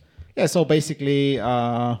doesn't. Yeah, so basically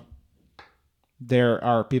there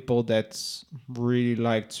are people that really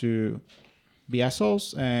like to be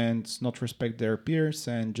assholes and not respect their peers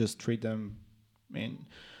and just treat them in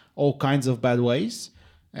all kinds of bad ways.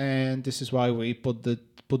 And this is why we put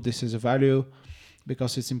this as a value.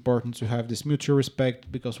 because it's important to have this mutual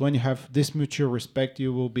respect, because when you have this mutual respect,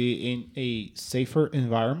 you will be in a safer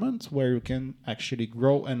environment where you can actually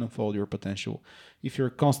grow and unfold your potential. If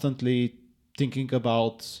you're constantly thinking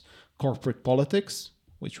about corporate politics,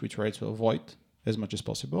 which we try to avoid as much as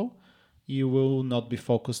possible, you will not be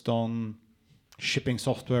focused on shipping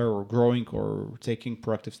software or growing or taking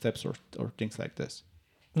proactive steps or things like this.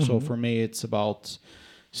 So for me, it's about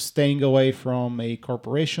staying away from a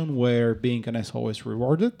corporation where being an asshole is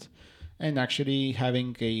rewarded, and actually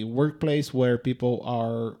having a workplace where people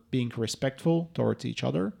are being respectful towards each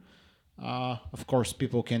other. Of course,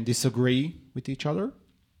 people can disagree with each other,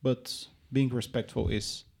 but being respectful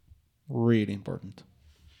is really important.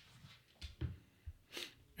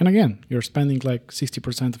 And again, you're spending like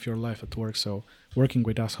 60% of your life at work, so working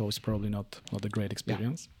with assholes is probably not a great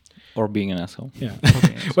experience. Or being an asshole. Yeah.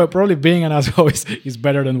 Well, probably being an asshole is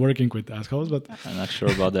better than working with assholes, but I'm not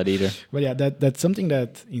sure about that either. But yeah, that's something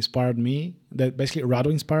that inspired me. That basically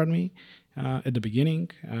Radu inspired me at the beginning.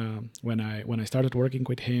 When I started working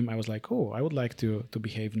with him, I was like, oh, I would like to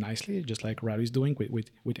behave nicely, just like Radu is doing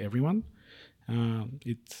with everyone.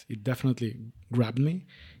 It definitely grabbed me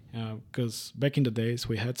because back in the days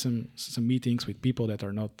we had some meetings with people that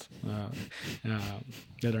are not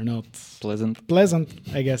pleasant,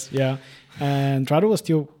 I guess. Yeah, and Radu was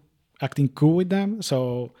still acting cool with them.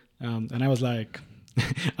 So and I was like,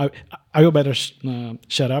 I will better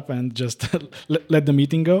shut up and just let the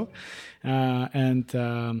meeting go. Yeah,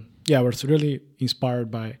 I was really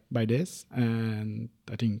inspired by this, and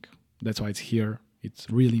I think that's why it's here. It's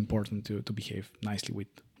really important to behave nicely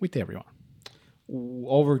with everyone.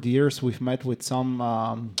 Over the years, we've met with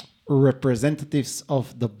some representatives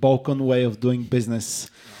of the Balkan way of doing business,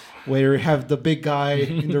 where you have the big guy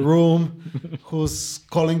in the room who's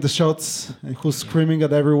calling the shots and who's screaming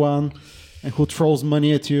at everyone and who throws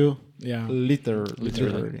money at you. Yeah.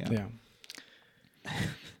 Literally. Yeah.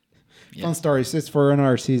 Fun stories. It's for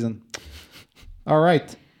another season. All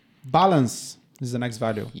right. Balance is the next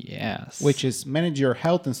value. Yes. Which is manage your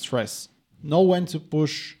health and stress. Know when to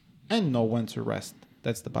push and know when to rest.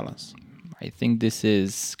 That's the balance. I think this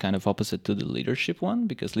is kind of opposite to the leadership one,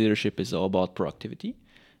 because leadership is all about productivity.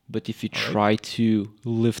 But if you try to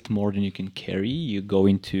lift more than you can carry, you go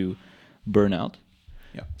into burnout.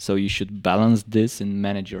 Yeah. So you should balance this and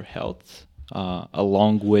manage your health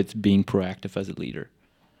along with being proactive as a leader.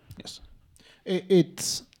 Yes.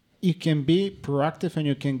 You can be proactive and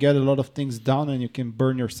you can get a lot of things done and you can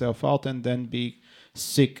burn yourself out and then be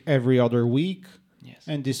sick every other week. Yes.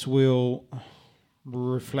 And this will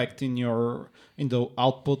reflect in the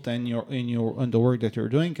output and in the work that you're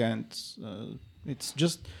doing, and it's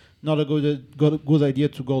just not a good idea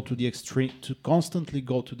to go to the extreme, to constantly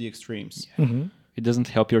go to the extremes. Yeah. Mm-hmm. It doesn't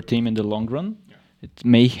help your team in the long run. Yeah. It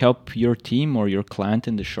may help your team or your client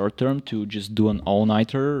in the short term to just do an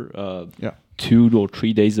all-nighter 2 or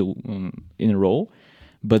 3 days in a row,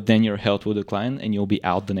 but then your health will decline and you'll be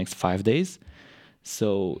out the next 5 days.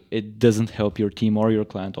 So it doesn't help your team or your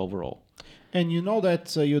client overall. And you know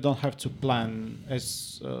that you don't have to plan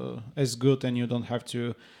as good, and you don't have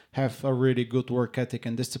to have a really good work ethic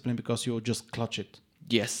and discipline, because you'll just clutch it.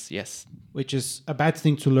 Yes. Which is a bad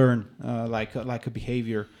thing to learn, like a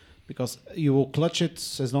behavior, because you will clutch it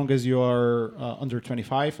as long as you are under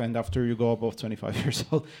 25, and after you go above 25 years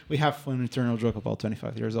old, we have an internal joke about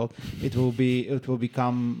 25 years old. It will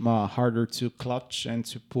become harder to clutch and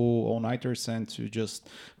to pull all-nighters and to just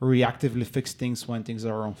reactively fix things when things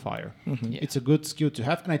are on fire. Mm-hmm. Yeah. It's a good skill to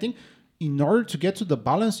have, and I think in order to get to the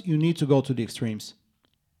balance, you need to go to the extremes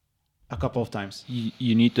a couple of times.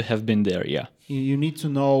 You need to have been there, yeah. You need to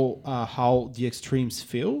know how the extremes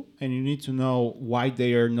feel, and you need to know why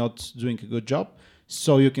they are not doing a good job,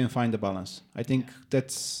 so you can find the balance. I think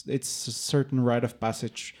it's a certain rite of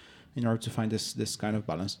passage in order to find this kind of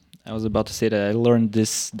balance. I was about to say that I learned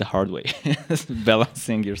this the hard way,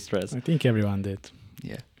 balancing your stress. I think everyone did.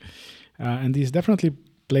 Yeah. And this definitely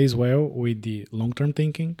plays well with the long-term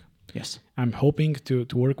thinking. Yes. I'm hoping to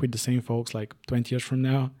work with the same folks like 20 years from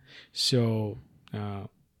now. So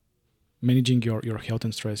managing your health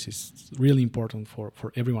and stress is really important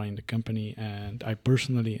for everyone in the company. And I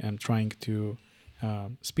personally am trying to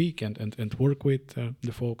speak and work with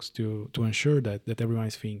the folks to ensure that everyone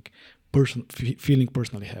is feeling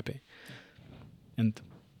personally happy and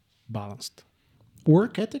balanced.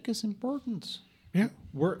 Work ethic is important. Yeah.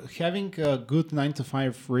 Having a good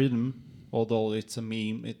 9-to-5 rhythm, although it's a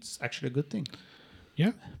meme, it's actually a good thing.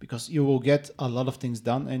 Yeah. Because you will get a lot of things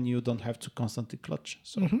done and you don't have to constantly clutch.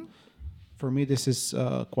 So for me, this is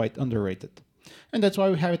quite underrated. And that's why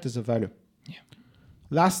we have it as a value. Yeah.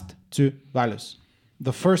 Last 2 values.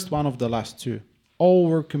 The first one of the last 2,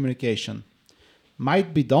 over communication might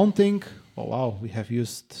be daunting. Oh wow, we have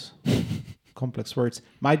used complex words.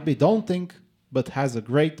 Might be daunting, but has a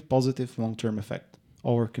great positive long-term effect.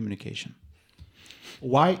 Over communication.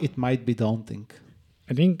 Why it might be daunting?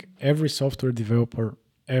 I think every software developer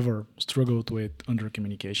ever struggled with under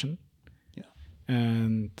communication. Yeah.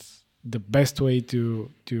 And the best way to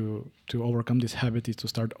overcome this habit is to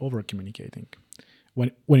start over communicating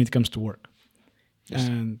when it comes to work. Yes.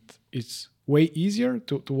 And it's way easier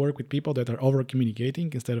to work with people that are over communicating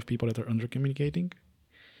instead of people that are under communicating.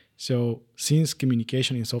 So since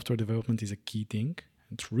communication in software development is a key thing,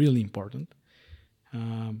 it's really important.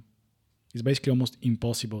 It's basically almost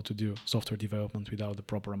impossible to do software development without the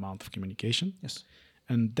proper amount of communication. Yes.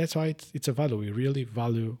 And that's why it's a value. We really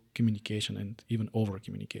value communication and even over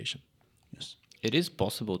communication. Yes. It is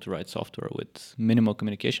possible to write software with minimal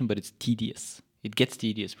communication, but it's tedious. It gets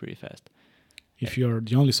tedious pretty fast. If you're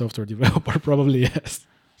the only software developer, probably yes.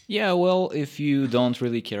 Yeah, well, if you don't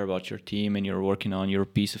really care about your team and you're working on your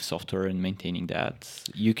piece of software and maintaining that,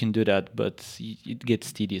 you can do that, but it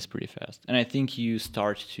gets tedious pretty fast. And I think you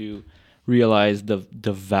start to realize the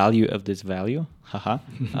value of this value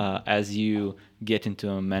as you get into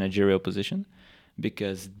a managerial position,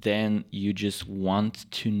 because then you just want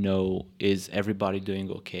to know, is everybody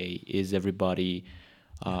doing okay? Is everybody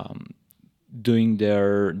doing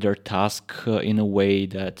their task in a way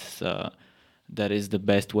that is the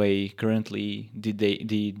best way currently? Did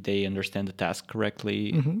they understand the task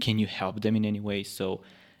correctly? Mm-hmm. Can you help them in any way? So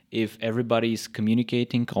if everybody is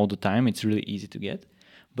communicating all the time, it's really easy to get.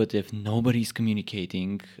 But if nobody's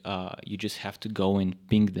communicating, you just have to go and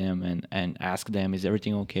ping them and ask them, is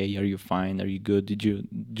everything okay? Are you fine? Are you good? Do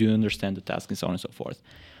you understand the task? And so on and so forth.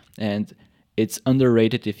 And it's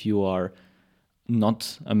underrated if you are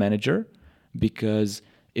not a manager, because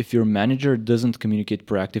if your manager doesn't communicate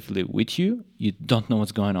proactively with you, you don't know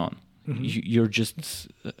what's going on. Mm-hmm. You're just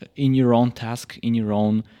in your own task, in your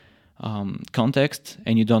own context,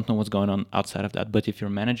 and you don't know what's going on outside of that. But if your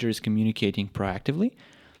manager is communicating proactively,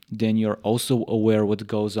 then you're also aware what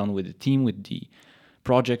goes on with the team, with the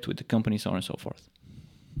project, with the company, so on and so forth.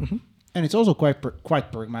 Mm-hmm. And it's also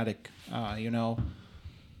quite pragmatic.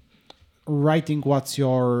 Writing what's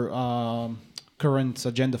your current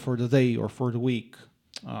agenda for the day or for the week,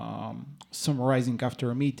 summarizing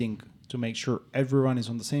after a meeting to make sure everyone is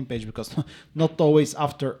on the same page, because not always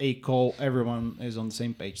after a call everyone is on the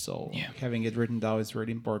same page. So having it written down is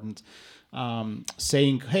really important.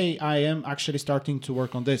 Saying, hey, I am actually starting to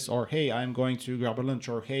work on this, or hey, I'm going to grab a lunch,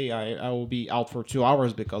 or hey, I will be out for 2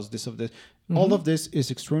 hours because this of this. Mm-hmm. All of this is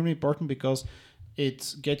extremely important because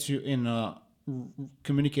it gets you in a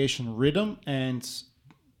communication rhythm and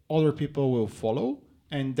other people will follow.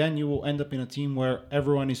 And then you will end up in a team where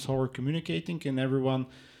everyone is over communicating and everyone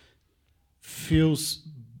feels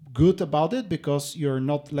good about it, because you're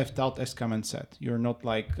not left out, as Kamen said. You're not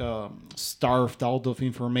like starved out of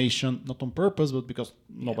information, not on purpose, but because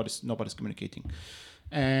nobody's communicating.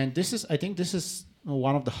 And I think this is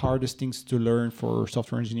one of the hardest things to learn for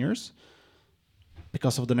software engineers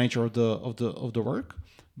because of the nature of the work.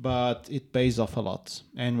 But it pays off a lot.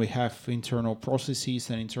 And we have internal processes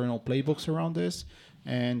and internal playbooks around this.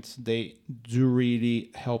 And they do really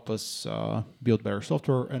help us build better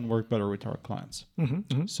software and work better with our clients. Mm-hmm,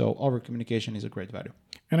 mm-hmm. So our communication is a great value.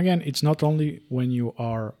 And again, it's not only when you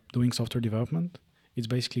are doing software development, it's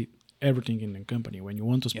basically everything in the company. When you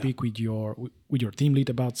want to speak with your team lead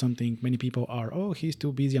about something, many people are, oh, he's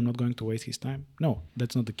too busy, I'm not going to waste his time. No,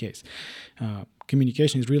 that's not the case.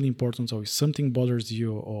 Communication is really important. So if something bothers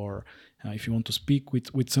you, or if you want to speak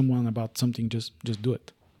with someone about something, just do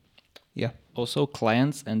it. Yeah. Also,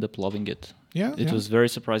 clients end up loving it. Yeah. It was very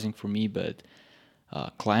surprising for me, but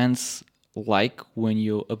clients like when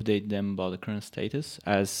you update them about the current status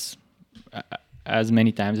as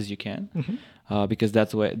many times as you can, because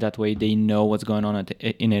that way they know what's going on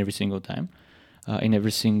in every single time, in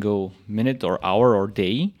every single minute or hour or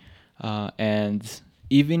day, and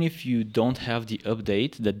even if you don't have the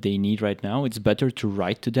update that they need right now, it's better to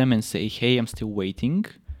write to them and say, hey, I'm still waiting,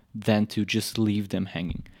 than to just leave them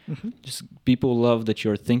hanging. Just people love that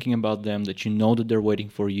you're thinking about them, that you know that they're waiting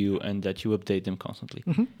for you, and that you update them constantly.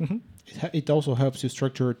 It also helps you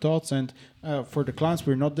structure your thoughts. And for the clients,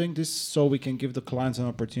 we're not doing this so we can give the clients an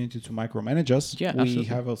opportunity to micromanage us. Yeah, we absolutely.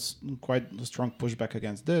 have quite a strong pushback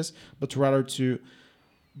against this, but rather to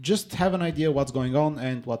just have an idea what's going on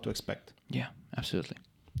and what to expect. Yeah, absolutely.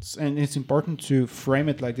 And it's important to frame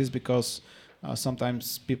it like this, because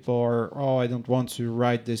sometimes people are, I don't want to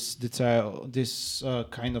write this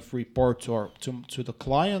kind of report to the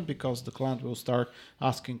client, because the client will start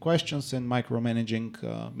asking questions and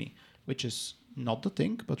micromanaging me, which is not the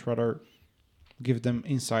thing, but rather give them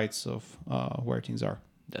insights of where things are.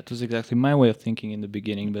 That was exactly my way of thinking in the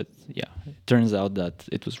beginning, but yeah, it turns out that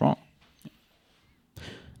it was wrong.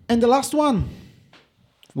 And the last one.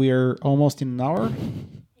 We're almost in an hour.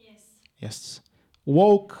 Yes. Yes.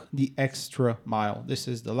 Walk the extra mile. This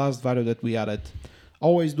is the last value that we added.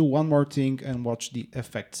 Always do one more thing and watch the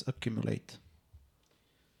effects accumulate.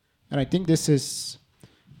 And I think this is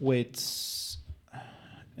in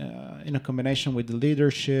a combination with the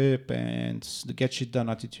leadership and the get shit done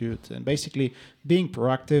attitude, and basically being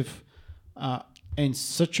proactive in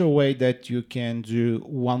such a way that you can do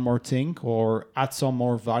one more thing or add some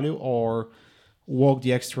more value or walk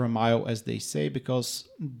the extra mile, as they say, because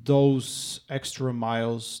those extra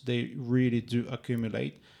miles, they really do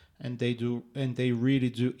accumulate, and they really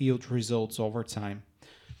do yield results over time.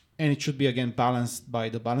 And it should be, again, balanced by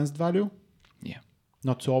the balanced value. Yeah.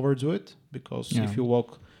 Not to overdo it, because if you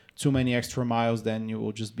walk too many extra miles, then you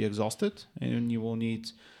will just be exhausted and you will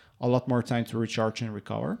need a lot more time to recharge and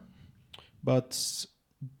recover. But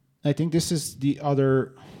I think this is the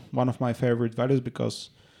other one of my favorite values, because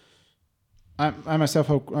I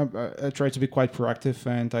myself, I try to be quite proactive,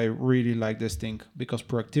 and I really like this thing because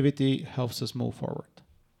proactivity helps us move forward.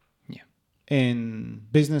 Yeah. In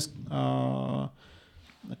business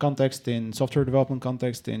context, in software development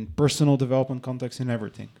context, in personal development context, in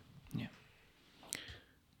everything. Yeah.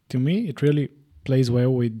 To me, it really plays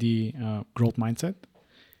well with the growth mindset.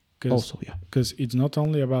 Also, yeah. Because it's not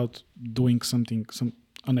only about doing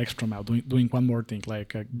an extra mile, doing one more thing,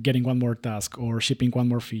 like getting one more task or shipping one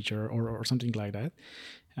more feature or something like that.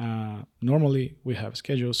 Normally we have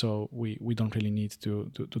schedule, so we don't really need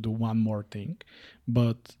to do one more thing,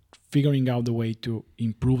 but figuring out the way to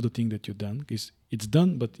improve the thing that you've done, is it's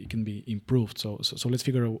done, but it can be improved. So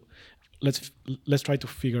let's try to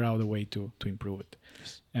figure out a way to improve it.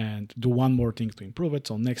 Yes. And do one more thing to improve it.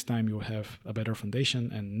 So next time you have a better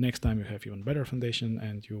foundation, and next time you have even better foundation,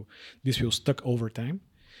 and this will stuck over time,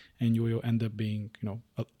 and you will end up being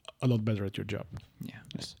a lot better at your job. Yeah.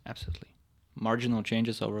 Yes. Absolutely. Marginal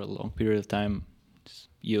changes over a long period of time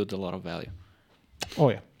yield a lot of value. Oh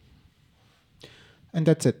yeah. And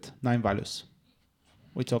that's it. 9 values.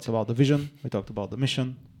 We talked about the vision, we talked about the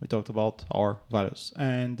mission, we talked about our values.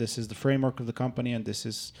 And this is the framework of the company, and this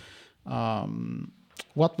is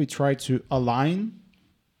what we try to align,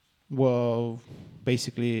 well,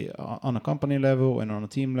 basically on a company level and on a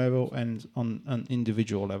team level and on an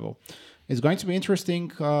individual level. It's going to be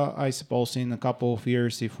interesting, I suppose, in a couple of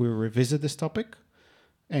years if we revisit this topic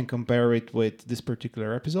and compare it with this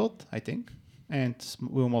particular episode, I think. And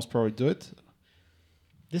we'll most probably do it.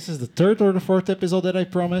 This is the 3rd or the 4th episode that I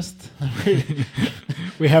promised.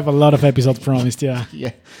 We have a lot of episodes promised, yeah.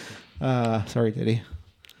 Yeah. Sorry, Daddy.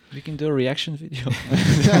 We can do a reaction video.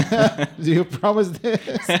 Do you promise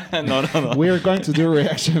this? No. We are going to do a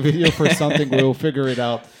reaction video for something. We'll figure it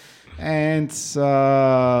out. And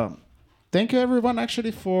thank you, everyone,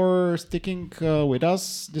 actually, for sticking with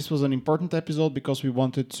us. This was an important episode because we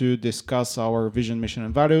wanted to discuss our vision, mission,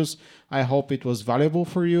 and values. I hope it was valuable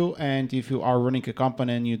for you. And if you are running a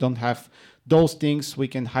company and you don't have those things, we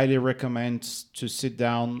can highly recommend to sit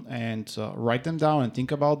down and write them down and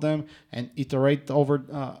think about them and iterate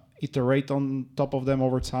on top of them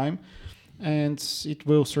over time. And it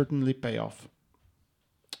will certainly pay off.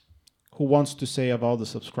 Who wants to say about the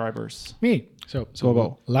subscribers? Me. So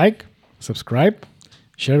go. Like, subscribe,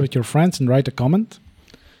 share with your friends, and write a comment.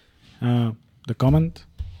 The comment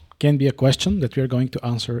can be a question that we are going to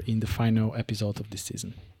answer in the final episode of this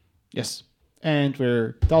season. Yes. And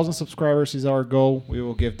 1,000 subscribers is our goal. We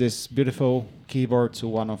will give this beautiful keyboard to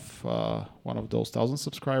one of those 1,000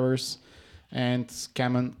 subscribers, and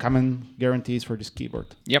common guarantees for this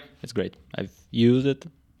keyboard. Yep, it's great. I've used it.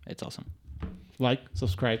 It's awesome. Like,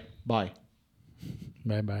 subscribe, bye.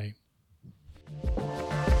 Bye-bye.